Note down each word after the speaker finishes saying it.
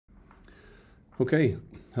Okay,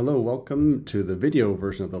 hello, welcome to the video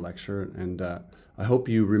version of the lecture, and I hope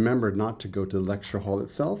you remembered not to go to the lecture hall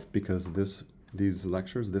itself because these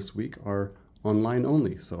lectures this week are online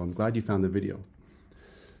only, so I'm glad you found the video.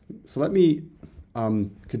 So let me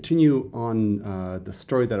continue on the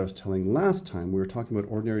story that I was telling last time. We were talking about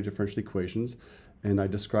ordinary differential equations, and I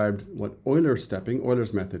described what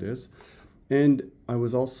Euler's method is, and I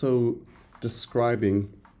was also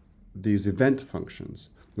describing these event functions.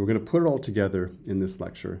 We're going to put it all together in this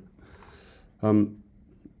lecture.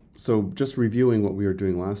 So just reviewing what we were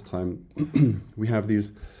doing last time, we have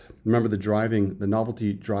these, remember the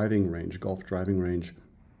novelty driving range, golf driving range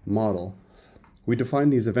model. We define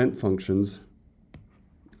these event functions.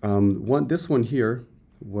 This one here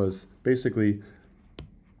was basically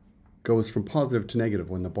goes from positive to negative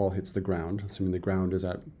when the ball hits the ground, assuming the ground is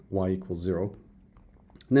at y = 0.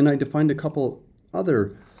 And then I defined a couple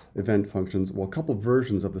other event functions, well, a couple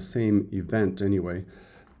versions of the same event anyway,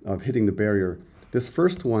 of hitting the barrier. This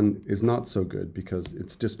first one is not so good because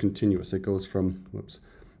it's discontinuous. It goes from,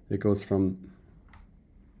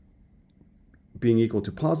 being equal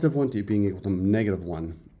to +1 to being equal to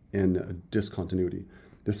 -1 in a discontinuity.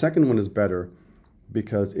 The second one is better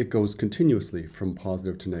because it goes continuously from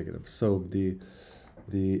positive to negative. So the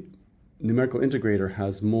numerical integrator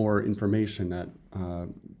has more information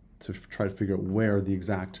to try to figure out where the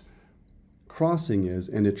exact crossing is,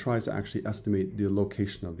 and it tries to actually estimate the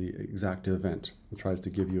location of the exact event. It tries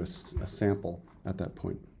to give you a sample at that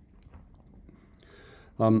point.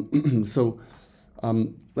 Let's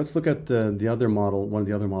look at the other model. One of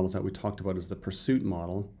the other models that we talked about is the pursuit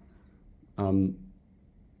model. We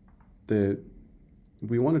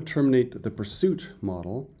want to terminate the pursuit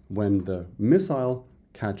model when the missile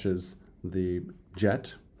catches the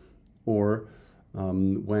jet, or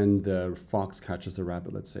when the fox catches the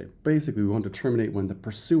rabbit, let's say. Basically, we want to terminate when the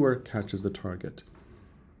pursuer catches the target.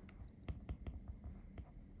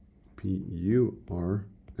 P-U-R-S-U-E-R.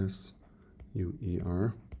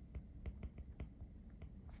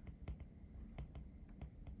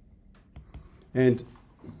 And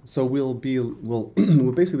so we'll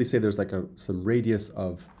basically say there's like some radius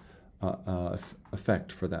of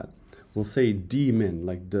effect for that. We'll say d min,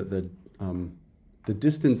 like the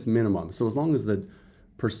distance minimum. So as long as the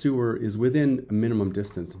pursuer is within a minimum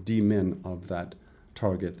distance, d min, of that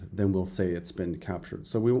target, then we'll say it's been captured.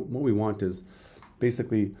 So what we want is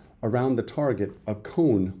basically around the target a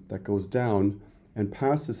cone that goes down and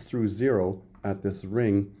passes through 0 at this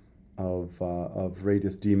ring of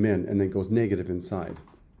radius d min and then goes negative inside.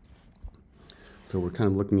 So we're kind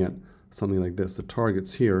of looking at something like this. The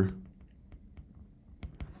target's here,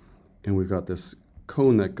 and we've got this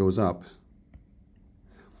cone that goes up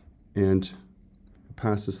and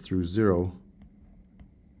passes through 0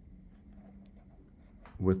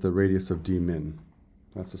 with the radius of d min.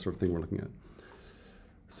 That's the sort of thing we're looking at.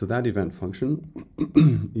 So that event function,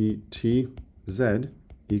 ETZ,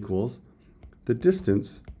 equals the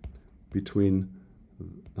distance between,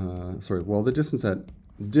 the distance at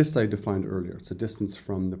dist I defined earlier. It's the distance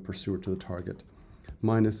from the pursuer to the target,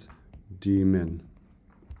 minus d min.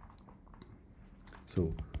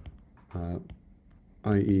 So,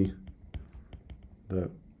 i.e.,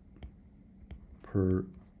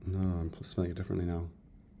 I'm spelling it differently now.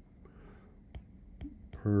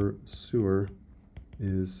 Pursuer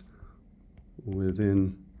is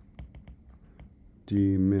within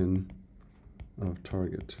d min of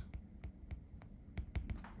target.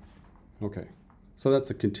 Okay, so that's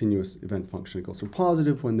a continuous event function. It goes from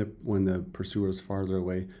positive when the pursuer is farther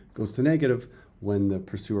away, goes to negative when the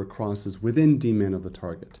pursuer crosses within d min of the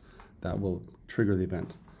target. That will trigger the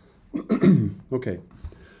event. Okay,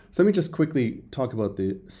 so let me just quickly talk about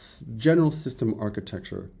the general system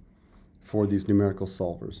architecture for these numerical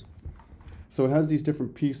solvers. So it has these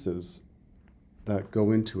different pieces that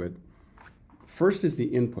go into it. First is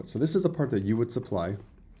the input. So this is the part that you would supply.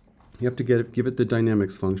 You have to give it the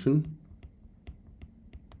dynamics function.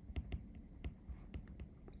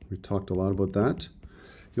 We talked a lot about that.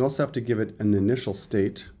 You also have to give it an initial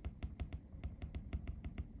state.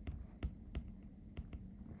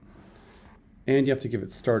 And you have to give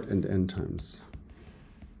it start and end times.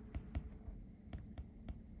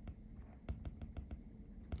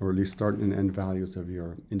 Or at least start and end values of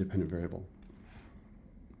your independent variable.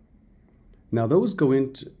 Now those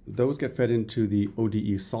get fed into the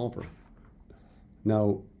ODE solver.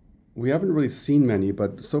 Now we haven't really seen many,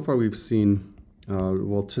 but so far we've seen,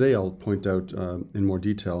 well, today I'll point out in more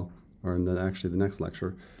detail, or in actually the next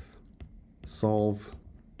lecture, solve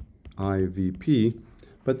IVP,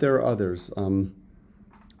 but there are others.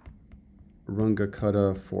 Runga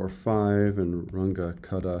Kutta 4.5 and Runga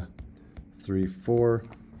Kutta 3, 4.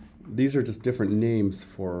 These are just different names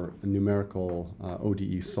for numerical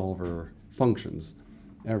ODE solver functions.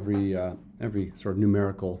 Every sort of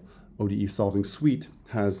numerical ODE solving suite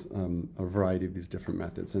has a variety of these different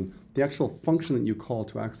methods. And the actual function that you call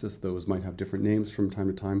to access those might have different names from time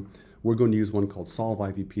to time. We're going to use one called solve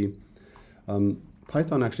IVP.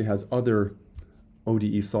 Python actually has other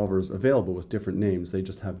ODE solvers available with different names. They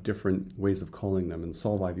just have different ways of calling them. And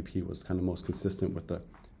solve IVP was kind of most consistent with the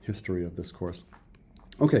history of this course.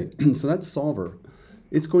 Okay, so that's solver.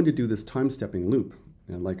 It's going to do this time-stepping loop,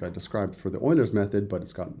 and like I described for the Euler's method, but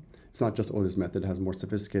it's not just Euler's method, it has more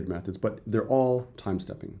sophisticated methods, but they're all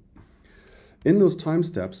time-stepping. In those time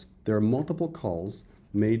steps, there are multiple calls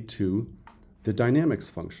made to the dynamics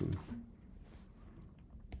function.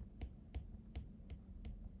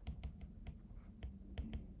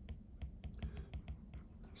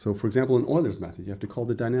 So for example, in Euler's method, you have to call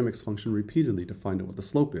the dynamics function repeatedly to find out what the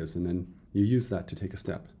slope is, and then you use that to take a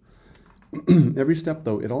step. Every step,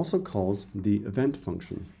 though, it also calls the event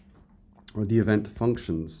function, or the event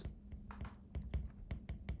functions,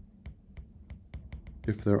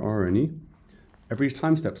 if there are any. Every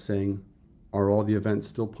time step saying, are all the events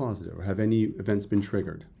still positive, or have any events been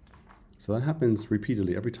triggered? So that happens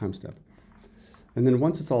repeatedly every time step. And then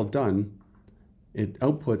once it's all done, it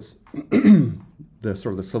outputs the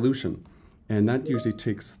sort of the solution, and that usually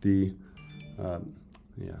takes the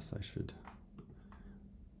yes, I should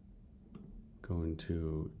go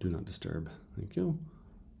into do not disturb. Thank you.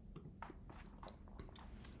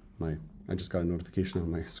 I just got a notification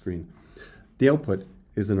on my screen. The output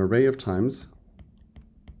is an array of times,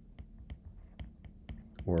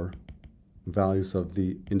 or values of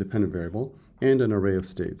the independent variable, and an array of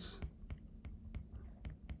states.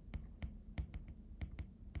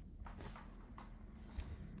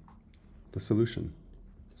 The solution.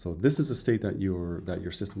 So this is a state that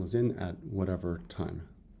your system was in at whatever time.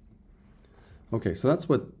 Okay, so that's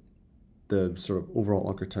what the sort of overall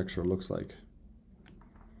architecture looks like.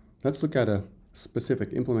 Let's look at a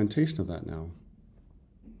specific implementation of that now.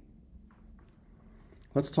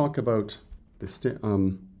 Let's talk about the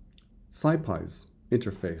SciPy's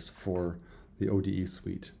interface for the ODE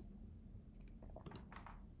suite.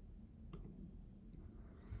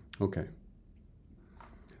 Okay.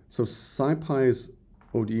 So SciPy's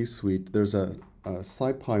ODE suite, there's a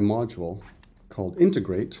SciPy module called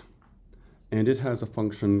integrate, and it has a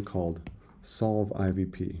function called solve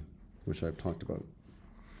IVP, which I've talked about.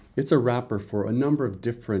 It's a wrapper for a number of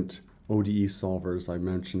different ODE solvers. I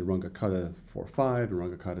mentioned Runge-Kutta 4.5 and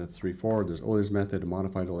Runge-Kutta 3.4. There's Euler's method,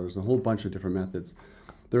 modified Euler's, a whole bunch of different methods.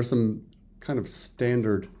 There are some kind of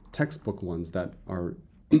standard textbook ones that are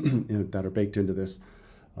that are baked into this.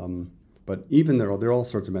 But even there are all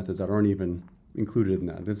sorts of methods that aren't even included in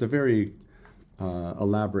that. It's a very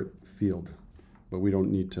elaborate field, but we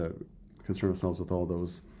don't need to concern ourselves with all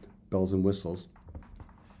those bells and whistles.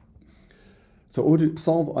 So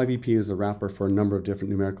solve IVP is a wrapper for a number of different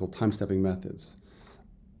numerical time-stepping methods.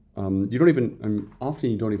 Often you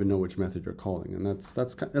don't even know which method you're calling, and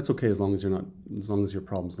that's okay as long as your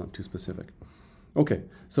problem's not too specific. Okay,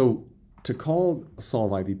 so to call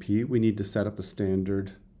solve IVP, we need to set up a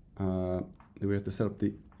standard. We have to set up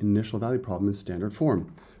the initial value problem in standard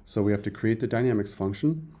form. So we have to create the dynamics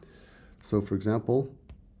function. So for example,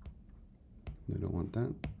 I don't want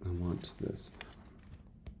that, I want this.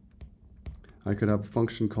 I could have a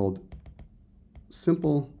function called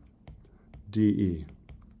simple DE.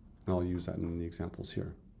 I'll use that in the examples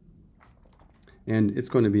here. And it's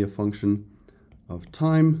going to be a function of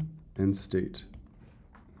time and state.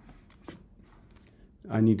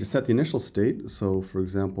 I need to set the initial state. So for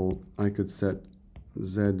example, I could set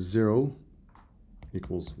Z0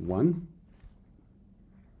 equals 1.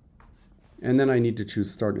 And then I need to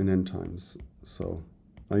choose start and end times. So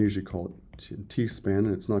I usually call it T-span,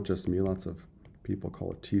 and it's not just me, lots of people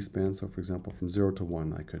call it T-span. So for example, from 0 to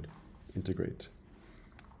 1, I could integrate.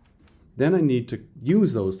 Then I need to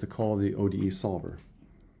use those to call the ODE solver.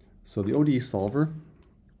 So the ODE solver,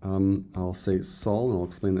 I'll say sol, and I'll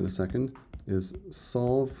explain that in a second, is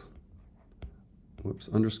solve,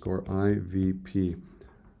 underscore IVP.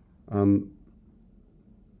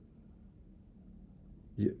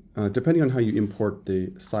 Depending on how you import the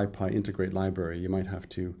SciPy integrate library, you might have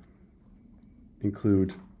to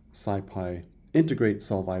include SciPy integrate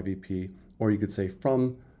solve IVP, or you could say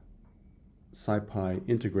from SciPy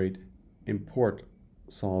integrate import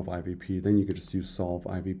solve IVP. Then you could just use solve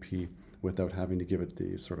IVP without having to give it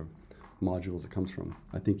the sort of modules it comes from.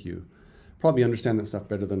 I think you probably understand that stuff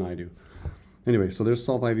better than I do. Anyway, so there's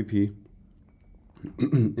solve IVP,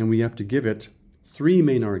 and we have to give it 3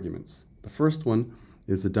 main arguments. The first one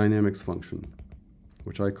is the dynamics function,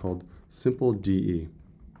 which I called simple DE.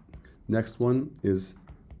 Next one is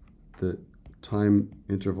the time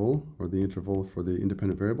interval, or the interval for the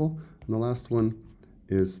independent variable. And the last one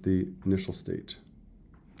is the initial state.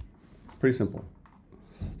 Pretty simple.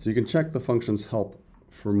 So you can check the function's help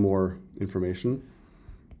for more information.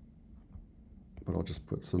 But I'll just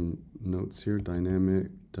put some notes here. Dynamics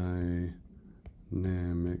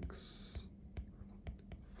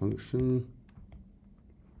function.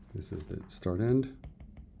 This is the start end.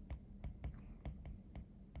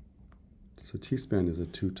 So T-span is a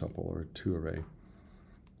 2-tuple or a 2 array.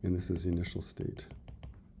 And this is the initial state.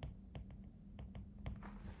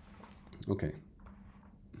 Okay.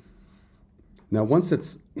 Now once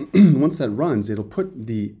it's once that runs, it'll put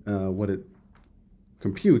the what it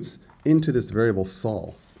computes into this variable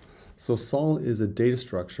sol. So sol is a data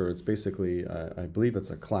structure. It's basically, I believe it's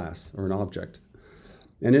a class or an object.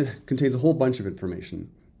 And it contains a whole bunch of information,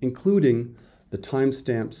 including the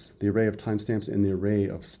timestamps, the array of timestamps, and the array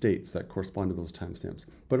of states that correspond to those timestamps.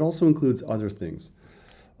 But it also includes other things.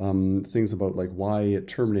 Things about like why it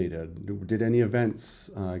terminated. Did any events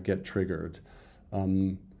get triggered?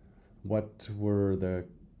 What were the...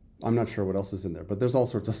 I'm not sure what else is in there, but there's all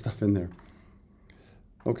sorts of stuff in there.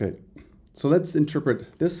 Okay, so let's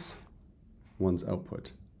interpret this one's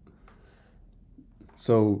output.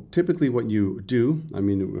 So typically what you do, I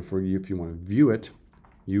mean, if you want to view it,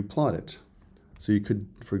 you plot it. So you could,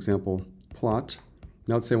 for example, plot,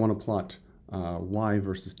 now let's say I want to plot y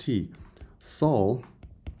versus t. Sol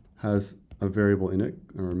has a variable in it,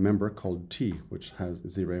 or a member called t, which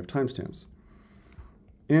is the array of timestamps.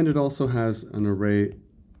 And it also has an array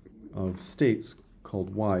of states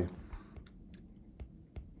called y.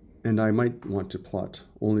 And I might want to plot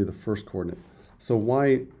only the first coordinate. So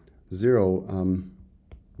y0,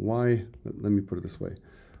 let me put it this way,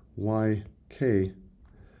 yk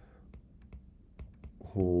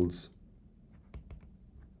holds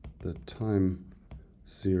the time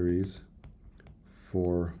series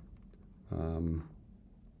for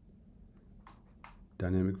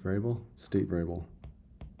dynamic variable, state variable.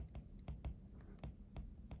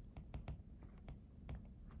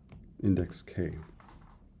 Index k.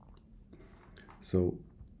 So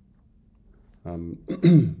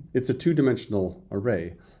it's a two-dimensional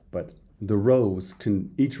array, but the rows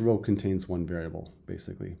each row contains one variable,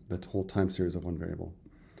 basically, the whole time series of one variable.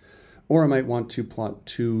 Or I might want to plot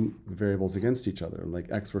two variables against each other,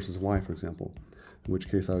 like x versus y, for example, in which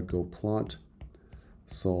case I would go plot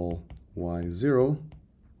sol y0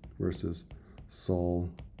 versus sol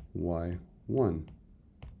y1.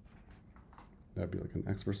 That'd be like an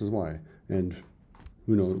x versus y. And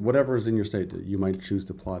who knows, whatever is in your state, you might choose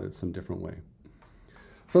to plot it some different way.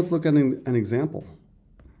 So let's look at an example.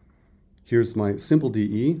 Here's my simple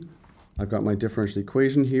DE. I've got my differential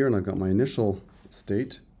equation here, and I've got my initial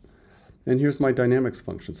state. And here's my dynamics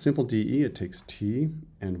function. Simple DE, it takes t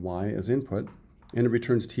and y as input, and it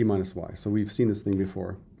returns t minus y. So we've seen this thing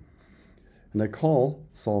before. And I call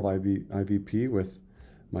solve IVP with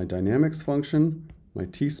my dynamics function, my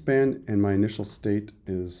t-span, and my initial state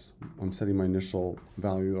is, I'm setting my initial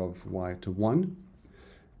value of y to 1.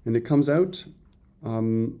 And it comes out,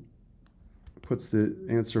 puts the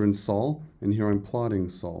answer in sol, and here I'm plotting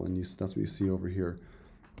sol, and that's what you see over here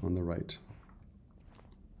on the right.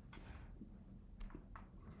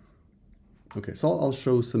 Okay, so I'll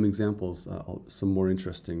show some examples, some more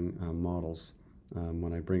interesting models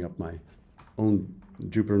when I bring up my own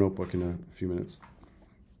Jupyter notebook in a few minutes.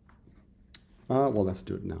 Well, let's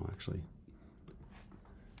do it now, actually.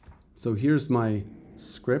 So here's my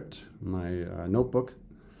script, my notebook,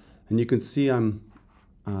 and you can see I'm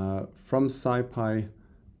from SciPy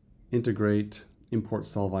integrate import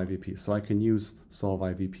solve IVP. So I can use solve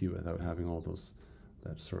IVP without having all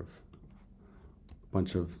that sort of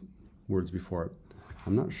bunch of words before it.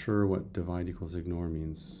 I'm not sure what divide equals ignore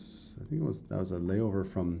means. I think that was a layover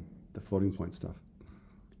from the floating point stuff.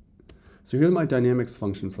 So here's my dynamics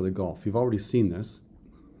function for the golf. You've already seen this.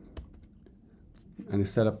 And I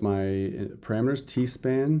set up my parameters,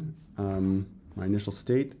 t-span, my initial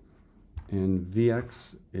state, and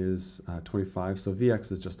Vx is 25. So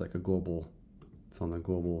Vx is just like a global, it's on the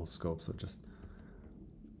global scope, so it just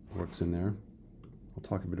works in there. I'll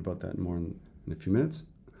talk a bit about that more in a few minutes.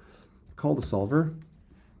 Call the solver.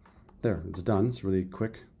 There, it's done. It's really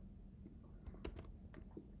quick.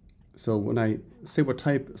 So when I say what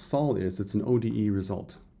type sol is, it's an ODE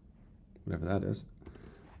result, whatever that is.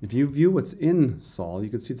 If you view what's in sol, you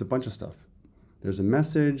can see it's a bunch of stuff. There's a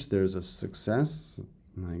message, there's a success,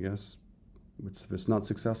 and I guess if it's not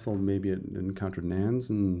successful, maybe it encountered nans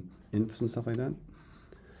and infs and stuff like that.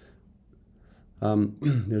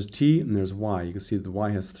 There's t and there's y. You can see the y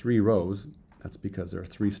has 3 rows. That's because there are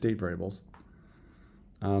 3 state variables.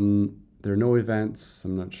 There are no events.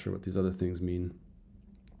 I'm not sure what these other things mean.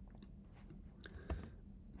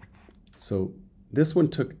 So this one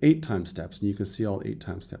took 8 time steps, and you can see all 8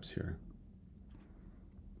 time steps here.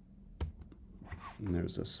 And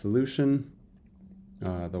there's a solution,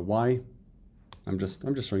 the y. I'm just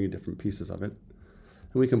showing you different pieces of it.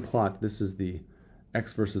 And we can plot, this is the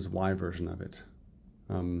x versus y version of it.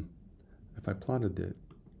 If I plotted it,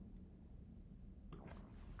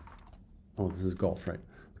 oh, this is golf, right?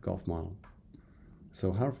 The golf model.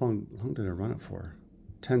 So how long did I run it for?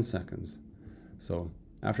 10 seconds. So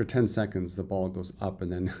after 10 seconds, the ball goes up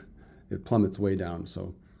and then it plummets way down.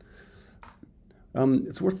 So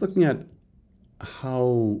it's worth looking at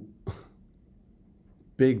how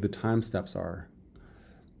big the time steps are.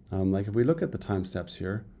 Like if we look at the time steps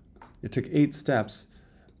here, it took 8 steps.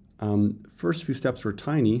 First few steps were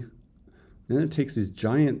tiny, and then it takes these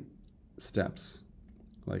giant steps,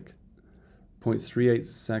 like 0.38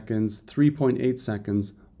 seconds, 3.8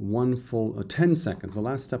 seconds, 10 seconds. The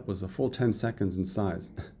last step was a full 10 seconds in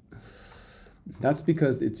size. That's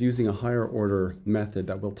because it's using a higher order method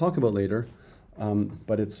that we'll talk about later,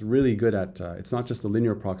 but it's really good at, it's not just a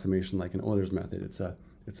linear approximation like an Euler's method, it's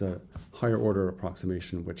a higher order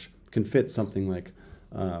approximation which can fit something like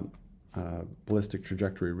ballistic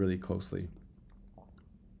trajectory really closely.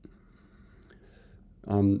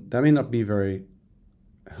 That may not be very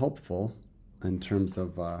helpful in terms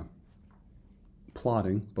of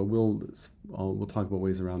plotting, but we'll talk about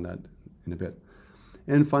ways around that in a bit.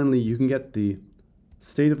 And finally, you can get the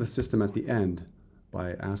state of the system at the end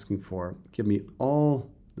by asking for, give me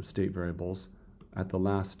all the state variables at the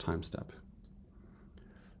last time step.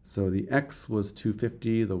 So the x was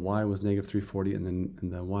 250, the y was negative 340, and then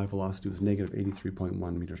the y velocity was negative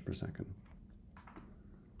 83.1 meters per second.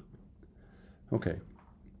 Okay.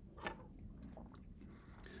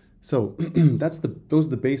 So those are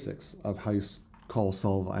the basics of how you call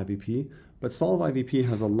solve IVP. But solve IVP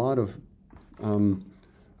has a lot of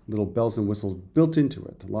little bells and whistles built into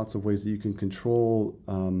it. Lots of ways that you can control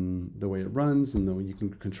the way it runs, and you can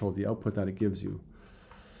control the output that it gives you.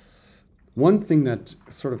 One thing that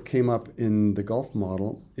sort of came up in the golf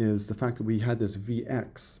model is the fact that we had this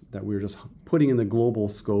Vx that we were just putting in the global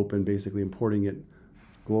scope and basically importing it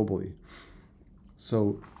globally.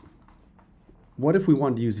 So what if we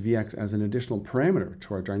wanted to use Vx as an additional parameter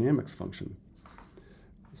to our dynamics function?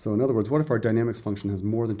 So in other words, what if our dynamics function has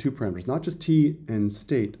more than 2 parameters, not just t and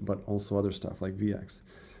state, but also other stuff like Vx?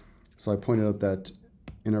 So I pointed out that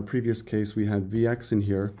in our previous case, we had Vx in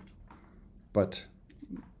here, but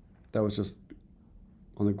that was just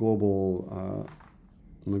on the global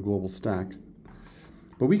stack.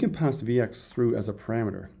 But we can pass Vx through as a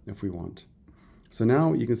parameter if we want. So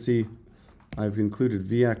now you can see I've included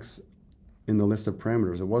Vx in the list of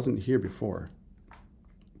parameters. It wasn't here before.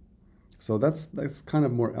 So that's kind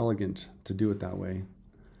of more elegant to do it that way.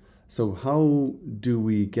 So how do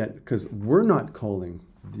we get, because we're not calling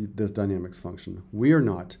this dynamics function. We are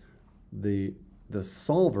not. The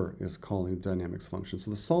solver is calling the dynamics function.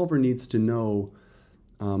 So the solver needs to know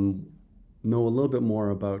a little bit more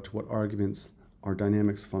about what arguments our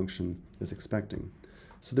dynamics function is expecting.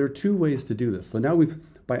 So there are 2 ways to do this. So now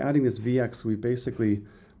by adding this Vx, we've basically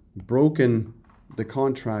broken the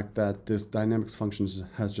contract that this dynamics function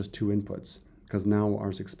has just 2 inputs, because now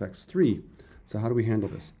ours expects 3. So how do we handle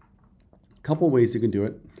this? A couple ways you can do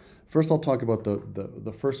it. First, I'll talk about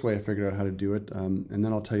the first way I figured out how to do it, and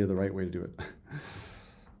then I'll tell you the right way to do it.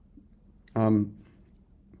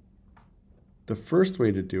 The first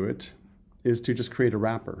way to do it is to just create a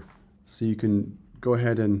wrapper. So you can go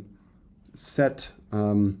ahead and set,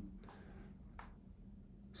 so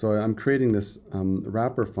I'm creating this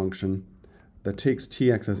wrapper function that takes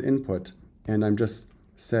tx as input, and I'm just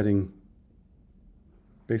setting,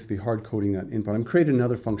 basically hard coding that input. I'm creating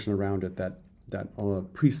another function around it that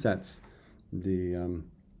presets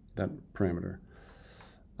that parameter.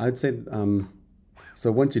 I'd say,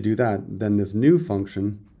 so once you do that, then this new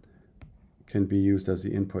function can be used as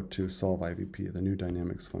the input to solve IVP, the new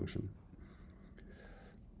dynamics function.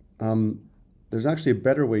 There's actually a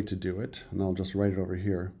better way to do it, and I'll just write it over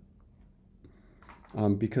here.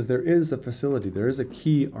 Because there is a facility, there is a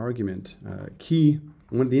key argument.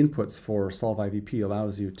 One of the inputs for solve IVP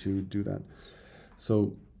allows you to do that.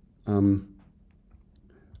 So I'll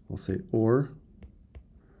say or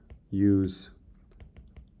use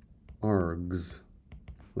args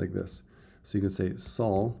like this. So you can say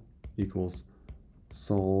sol equals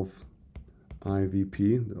solve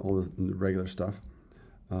IVP, all the regular stuff,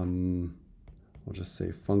 I'll just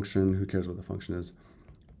say function, who cares what the function is,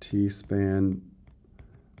 t span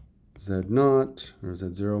z0 or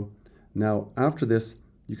z0. Now after this,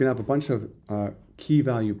 you can have a bunch of key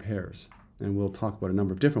value pairs, and we'll talk about a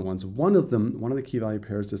number of different ones. One of the key value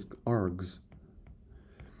pairs is args.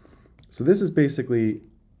 So this is basically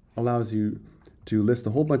allows you to list a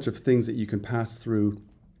whole bunch of things that you can pass through.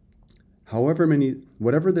 However many,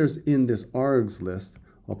 whatever there's in this args list,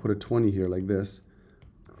 I'll put a 20 here like this,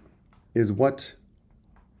 is what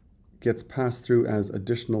gets passed through as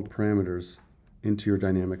additional parameters into your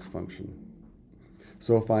dynamics function.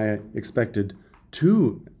 So if I expected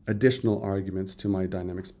 2 additional arguments to my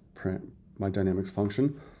dynamics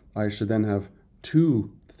function, I should then have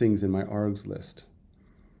 2 things in my args list.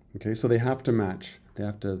 Okay, so they have to match. They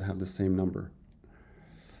have to have the same number.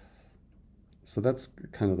 So that's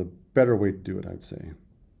kind of the better way to do it, I'd say.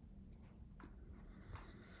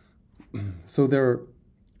 So there are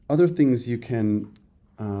other things you can,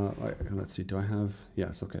 let's see, do I have,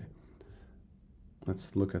 yes, okay.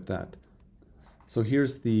 Let's look at that. So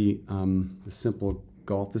here's the simple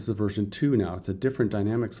golf. This is version 2 now. It's a different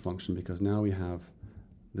dynamics function because now we have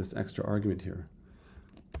this extra argument here.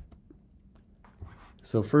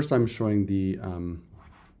 So first I'm showing the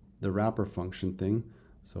wrapper function thing.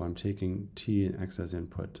 So I'm taking t and x as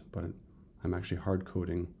input, but I'm actually hard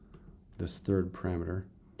coding this third parameter.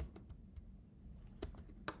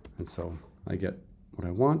 And so I get what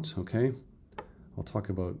I want, okay? I'll talk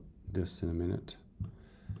about this in a minute.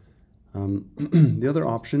 The other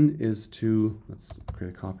option is to, let's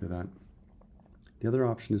create a copy of that. The other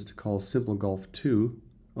option is to call simple golf 2.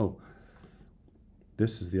 Oh,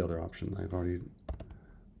 this is the other option. I've already,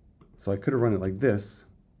 so I could have run it like this,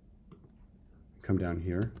 come down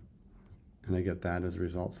here, and I get that as a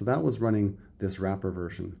result. So that was running this wrapper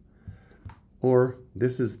version. Or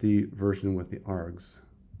this is the version with the args,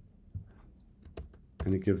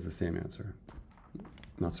 and it gives the same answer,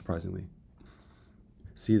 not surprisingly.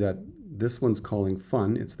 See that this one's calling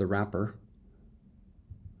fun, it's the wrapper,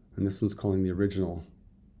 and this one's calling the original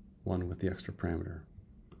one with the extra parameter.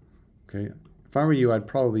 Okay, if I were you, I'd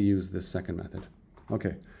probably use this second method.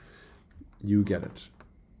 Okay, you get it.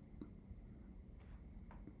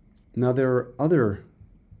 Now there are other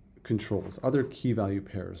controls, other key value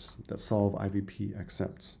pairs that solve IVP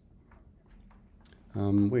accepts.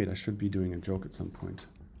 Wait, I should be doing a joke at some point.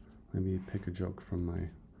 Let me pick a joke from my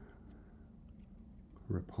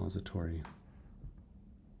repository.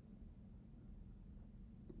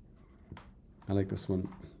 I like this one.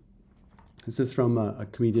 This is from a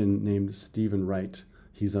comedian named Stephen Wright.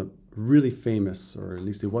 He's a really famous, or at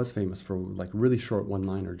least he was famous for like really short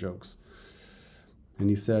one-liner jokes. And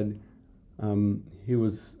he said he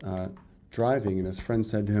was driving and his friend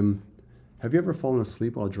said to him, "Have you ever fallen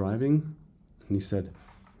asleep while driving?" And he said,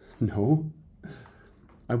 "No.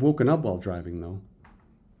 I've woken up while driving though."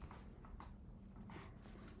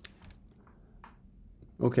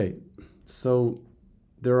 Okay, so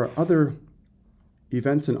there are other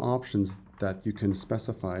events and options that you can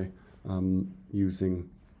specify using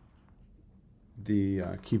the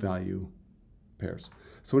key value pairs.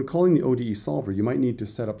 So when calling the ODE solver, you might need to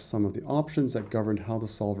set up some of the options that govern how the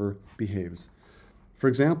solver behaves. For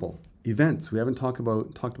example, events. We haven't talked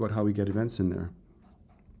about how we get events in there.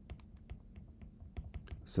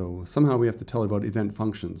 So somehow we have to tell about event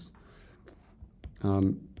functions.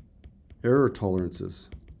 Error tolerances.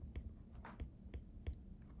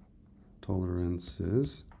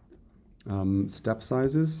 Step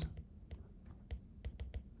sizes.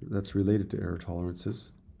 That's related to error tolerances.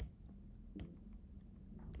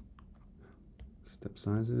 Step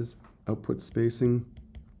sizes, output spacing,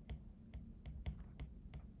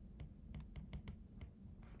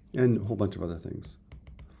 and a whole bunch of other things.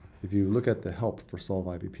 If you look at the help for Solve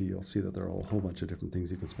IVP, you'll see that there are a whole bunch of different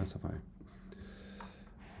things you can specify.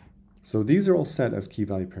 So these are all set as key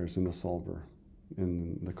value pairs in the solver,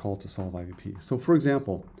 in the call to Solve IVP. So for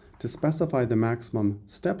example, to specify the maximum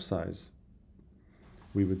step size,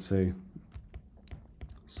 we would say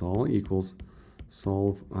sol equals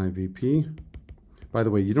solve IVP. By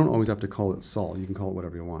the way, you don't always have to call it sol. You can call it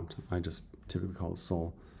whatever you want. I just typically call it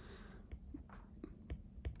sol.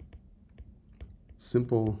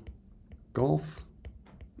 Simple golf,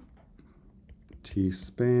 t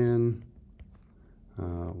span,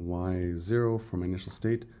 y0 for my initial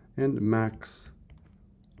state, and max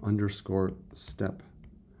underscore step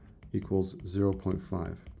equals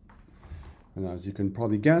 0.5. And as you can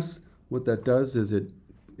probably guess, what that does is it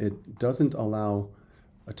doesn't allow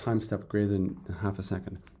a time step greater than half a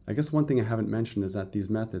second. I guess one thing I haven't mentioned is that these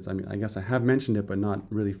methods, I mean, I guess I have mentioned it, but not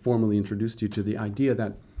really formally introduced you to the idea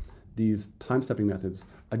that these time stepping methods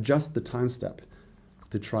adjust the time step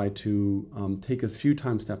to try to take as few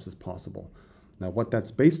time steps as possible. Now, what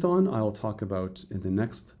that's based on, I'll talk about in the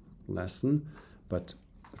next lesson, but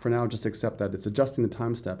for now, just accept that it's adjusting the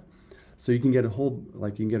time step. So you can get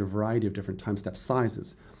you can get a variety of different time step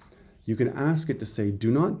sizes. You can ask it to say,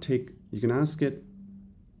 you can ask it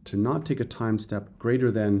to not take a time step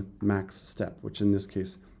greater than max step, which in this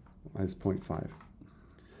case is 0.5.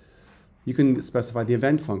 You can specify the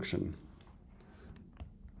event function.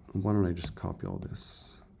 Why don't I just copy all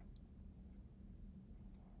this?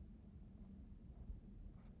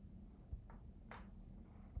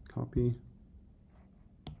 Copy.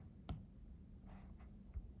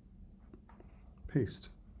 Paste.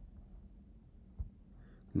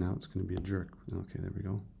 Now it's going to be a jerk. Okay, there we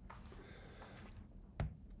go.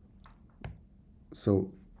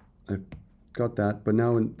 So I've got that, but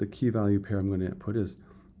now in the key value pair I'm going to put is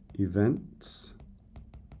events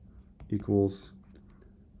equals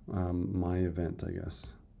my event, I guess.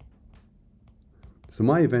 So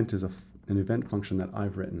my event is an event function that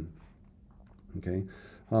I've written. Okay.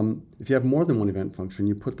 If you have more than one event function,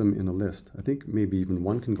 you put them in a list. I think maybe even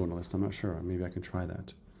one can go in a list. I'm not sure. Maybe I can try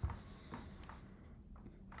that.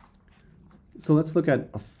 So let's look at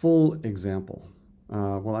a full example.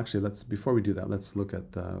 Well, actually, before we do that, let's look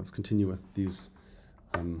at let's continue with these,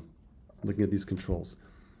 looking at these controls.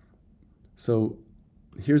 So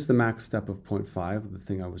here's the max step of 0.5, the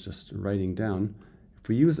thing I was just writing down. If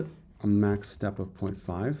we use a max step of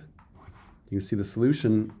 0.5, you can see the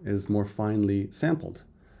solution is more finely sampled.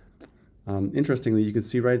 Interestingly, you can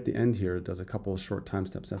see right at the end here, it does a couple of short time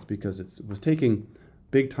steps. That's because it was taking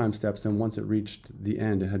big time steps, and once it reached the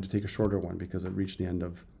end, it had to take a shorter one because it reached the end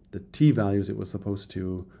of the t values it was supposed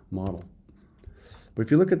to model. But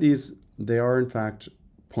if you look at these, they are in fact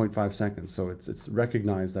 0.5 seconds. So it's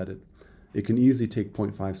recognized that it can easily take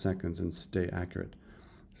 0.5 seconds and stay accurate.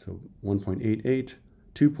 So 1.88,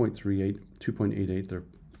 2.38, 2.88, they're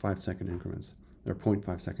 5-second increments. They're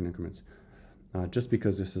 0.5 second increments. Just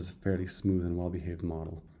because this is a fairly smooth and well-behaved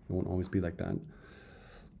model. It won't always be like that.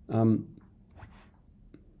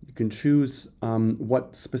 You can choose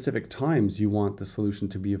what specific times you want the solution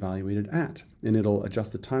to be evaluated at, and it'll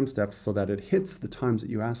adjust the time steps so that it hits the times that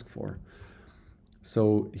you ask for.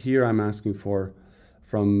 So here I'm asking for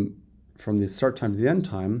from the start time to the end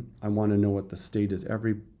time, I want to know what the state is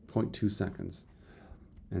every 0.2 seconds.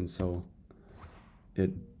 And so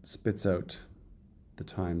it spits out the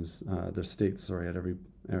times, the states, sorry, at every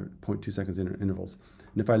 0.2 seconds intervals.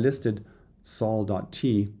 And if I listed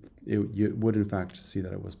sol.t, you would in fact see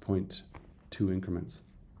that it was 0.2 increments.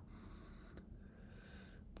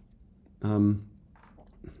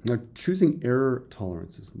 Now, choosing error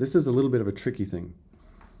tolerances. This is a little bit of a tricky thing.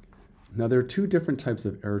 Now, there are two different types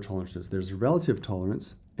of error tolerances. There's relative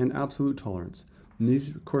tolerance and absolute tolerance. And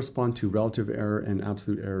these correspond to relative error and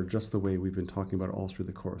absolute error just the way we've been talking about all through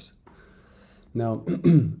the course. Now,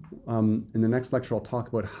 in the next lecture, I'll talk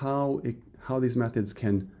about how these methods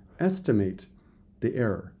can estimate the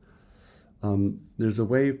error. There's a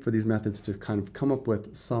way for these methods to kind of come up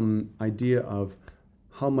with some idea of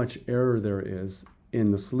how much error there is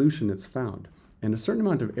in the solution that's found. And a certain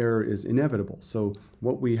amount of error is inevitable. So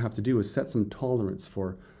what we have to do is set some tolerance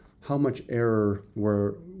for how much error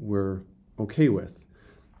we're okay with.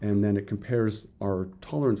 And then it compares our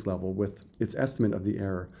tolerance level with its estimate of the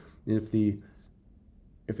error. And if the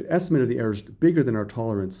estimate of the error is bigger than our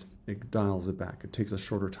tolerance, it dials it back. It takes a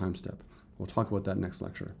shorter time step. We'll talk about that next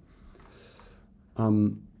lecture.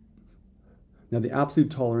 Now, the absolute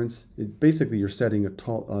tolerance is basically you're setting a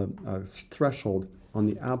threshold on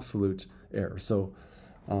the absolute error. So,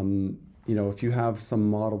 you know, if you have some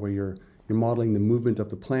model where you're modeling the movement of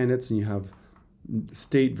the planets and you have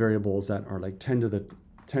state variables that are like 10 to the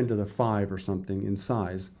 5 or something in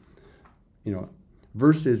size, you know,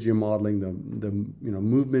 versus you're modeling the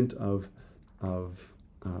movement of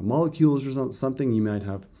molecules or something, you might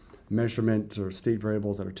have measurement or state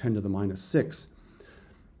variables that are 10 to the minus 6.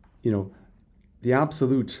 You know, the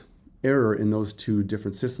absolute error in those two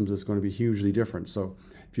different systems is going to be hugely different. So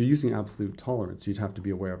if you're using absolute tolerance, you'd have to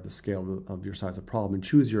be aware of the scale of your size of problem and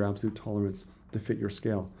choose your absolute tolerance to fit your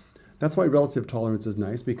scale. That's why relative tolerance is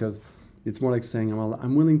nice, because it's more like saying, well,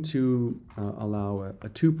 I'm willing to allow a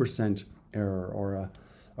 2% error or a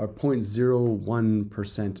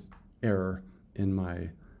 0.01% error in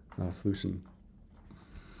my solution.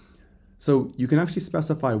 So you can actually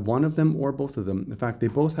specify one of them or both of them. In fact, they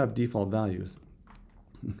both have default values.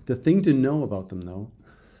 The thing to know about them, though,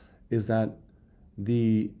 is that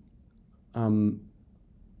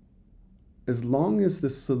as long as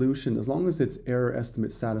its error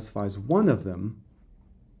estimate satisfies one of them,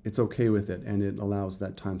 it's okay with it and it allows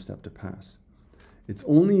that time step to pass. It's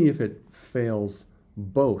only if it fails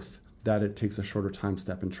both that it takes a shorter time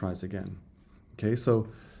step and tries again. Okay, so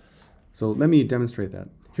let me demonstrate that.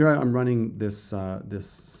 Here I'm running this this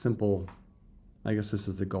simple, I guess this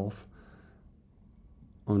is the golf.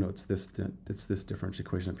 Oh no, it's this differential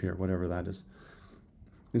equation up here, whatever that is.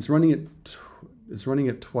 It's running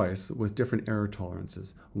it twice with different error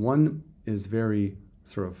tolerances. One is very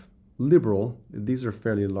sort of liberal. These are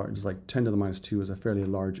fairly large. It's like 10 to the minus 2 is a fairly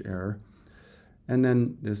large error. And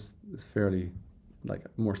then this is fairly like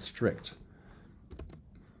more strict.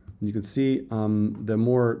 You can see the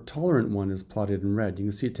more tolerant one is plotted in red. You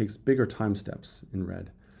can see it takes bigger time steps in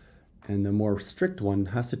red. And the more strict one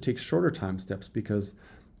has to take shorter time steps because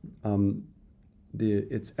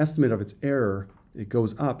its estimate of its error, it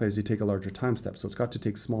goes up as you take a larger time step. So it's got to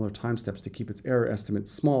take smaller time steps to keep its error estimate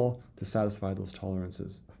small to satisfy those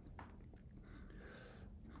tolerances.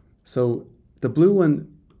 So the blue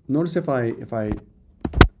one, notice if I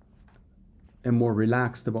am more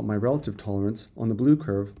relaxed about my relative tolerance on the blue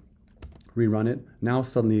curve, rerun it, now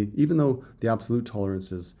suddenly, even though the absolute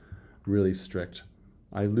tolerance is really strict,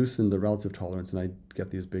 I loosened the relative tolerance and I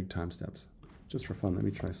get these big time steps. Just for fun, let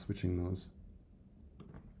me try switching those.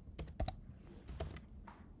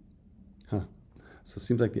 Huh. So it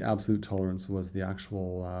seems like the absolute tolerance was the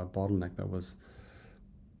actual bottleneck that was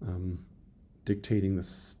dictating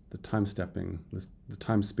the time stepping, the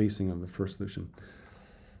time spacing of the first solution.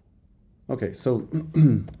 Okay, so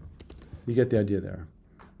you get the idea there.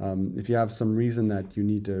 If you have some reason that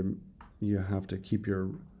you have to keep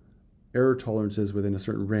your error tolerances within a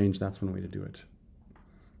certain range, that's one way to do it.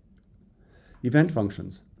 Event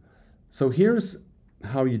functions. So here's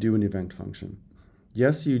how you do an event function.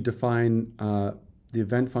 Yes, you define the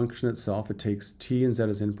event function itself. It takes t and z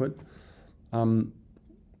as input.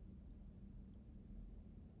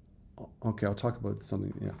 Okay, I'll talk about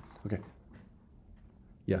something. Yeah, okay.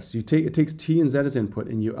 Yes, it takes t and z as input,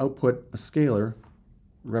 and you output a scalar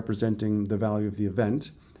representing the value of the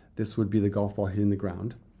event. This would be the golf ball hitting the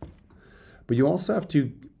ground. But you also have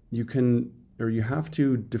to, you have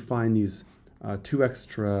to define these two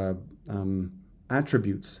extra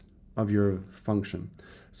attributes of your function.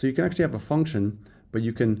 So you can actually have a function, but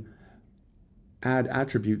you can add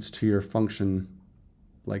attributes to your function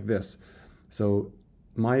like this. So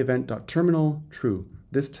my event.terminal true.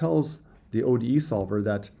 This tells the ODE solver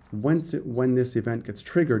that when this event gets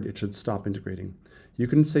triggered, it should stop integrating. You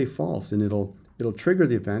can say false, and it'll trigger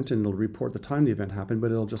the event and it'll report the time the event happened,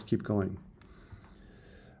 but it'll just keep going.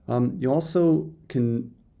 You also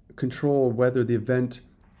can control whether the event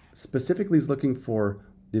specifically is looking for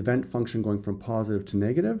the event function going from positive to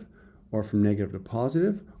negative, or from negative to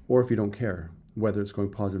positive, or if you don't care whether it's going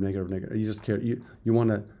positive, negative, or negative. You just care. You want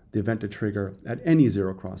the event to trigger at any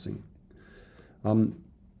zero crossing.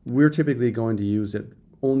 We're typically going to use it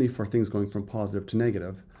only for things going from positive to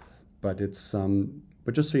negative, but it's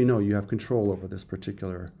but just so you know, you have control over this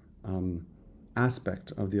particular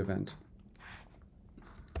aspect of the event.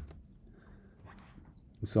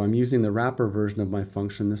 So I'm using the wrapper version of my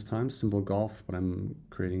function this time, simple golf, but I'm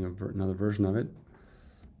creating another version of it.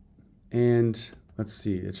 And let's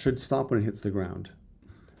see, it should stop when it hits the ground.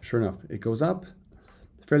 Sure enough, it goes up,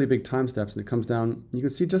 fairly big time steps, and it comes down. You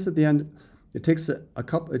can see just at the end, it takes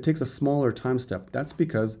a smaller time step. That's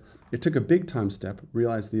because it took a big time step,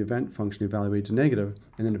 realized the event function evaluated to negative,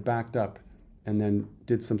 and then it backed up and then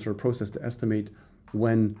did some sort of process to estimate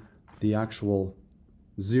when the actual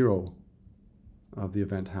zero of the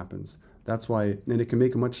event happens. That's why, and it can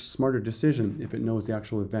make a much smarter decision if it knows the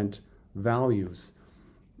actual event values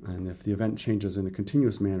and if the event changes in a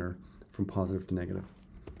continuous manner from positive to negative.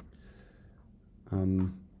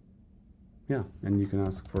 Yeah, and you can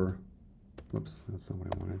ask for, whoops, that's not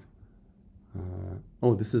what I wanted.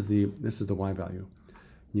 Oh, this is the y value.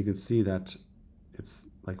 You can see that it's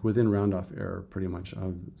like within round off error pretty much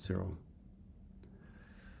of 0.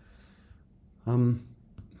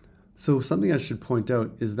 So something I should point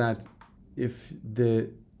out is that if the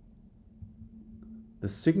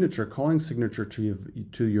signature, calling signature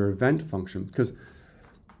to your event function, because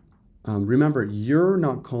remember, you're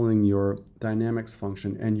not calling your dynamics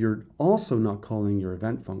function and you're also not calling your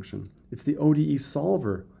event function. It's the ODE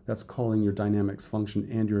solver that's calling your dynamics function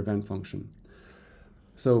and your event function.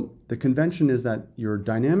 So the convention is that your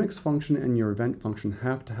dynamics function and your event function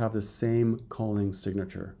have to have the same calling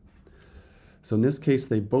signature. So in this case,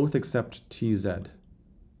 they both accept TZ,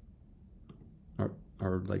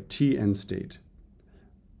 or like T end state.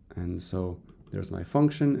 And so there's my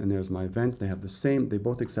function and there's my event. They have the same, they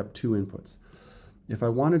both accept 2 inputs. If I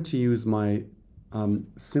wanted to use my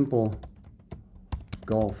simple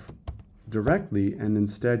Golf directly and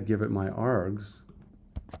instead give it my args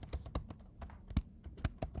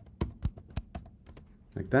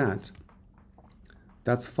like that,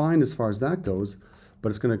 that's fine as far as that goes, but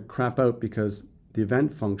it's going to crap out because the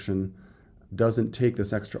event function doesn't take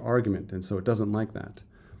this extra argument, and so it doesn't like that.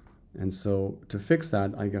 And so to fix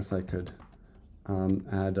that, I guess I could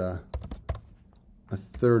add a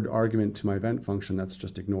third argument to my event function that's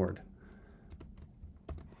just ignored.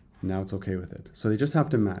 Now it's okay with it. So they just have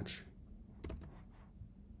to match.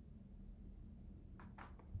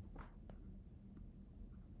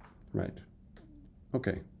 Right.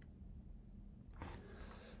 Okay.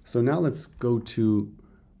 So now let's go to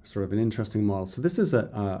sort of an interesting model. So this is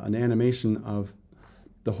an animation of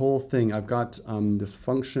the whole thing. I've got this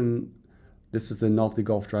function. This is the Novelty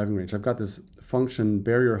Golf driving range. I've got this function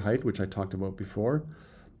barrier height, which I talked about before.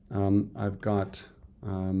 I've got,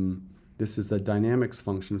 this is the dynamics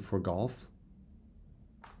function for golf.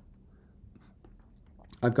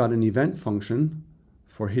 I've got an event function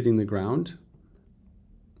for hitting the ground.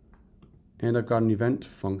 And I've got an event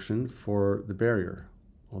function for the barrier,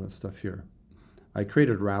 all that stuff here. I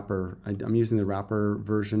created wrapper. I'm using the wrapper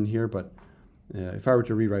version here, but if I were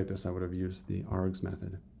to rewrite this, I would have used the args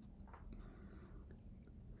method.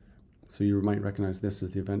 So you might recognize this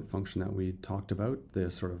as the event function that we talked about,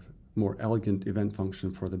 the sort of more elegant event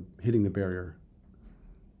function for the hitting the barrier.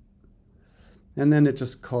 And then it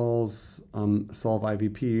just calls solve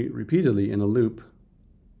IVP repeatedly in a loop.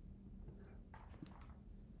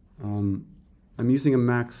 I'm using a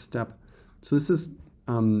max step. So this is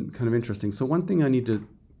kind of interesting. So one thing I need to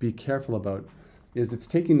be careful about is it's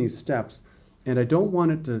taking these steps, and I don't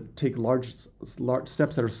want it to take large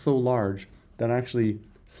steps that are so large that actually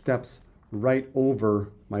steps right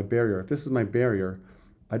over my barrier. If this is my barrier,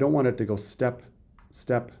 I don't want it to go step,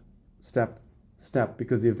 step, step, step,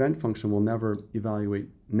 because the event function will never evaluate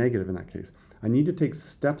negative in that case. I need to take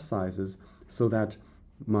step sizes so that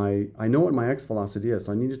I know what my x velocity is,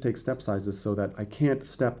 so I need to take step sizes so that I can't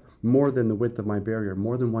step more than the width of my barrier,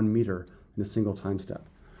 more than 1 meter in a single time step.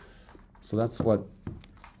 So that's what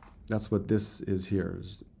this is here.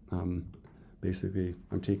 Is, basically,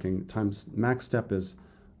 I'm taking times max step is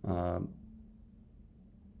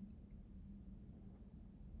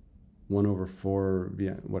 1/4,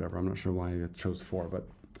 yeah, whatever. I'm not sure why it chose 4, but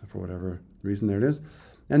for whatever reason, there it is.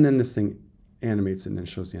 And then this thing animates it and then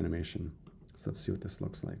shows the animation. So let's see what this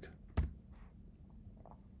looks like.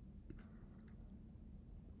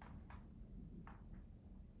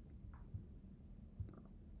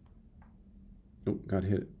 Oh, got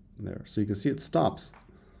hit there. So you can see it stops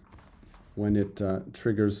when it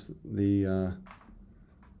triggers the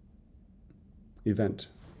event.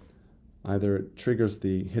 Either it triggers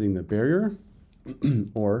the hitting the barrier,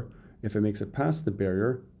 or if it makes it past the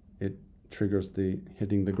barrier, it triggers the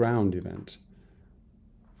hitting the ground event.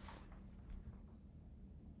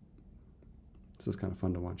 So it's kind of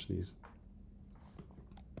fun to watch these.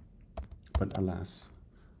 But alas,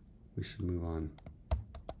 we should move on.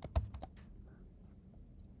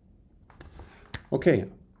 Okay,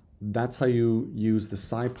 that's how you use the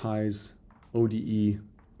SciPy's ODE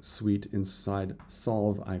suite inside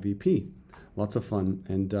Solve IVP. Lots of fun,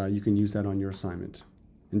 and you can use that on your assignment.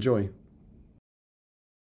 Enjoy.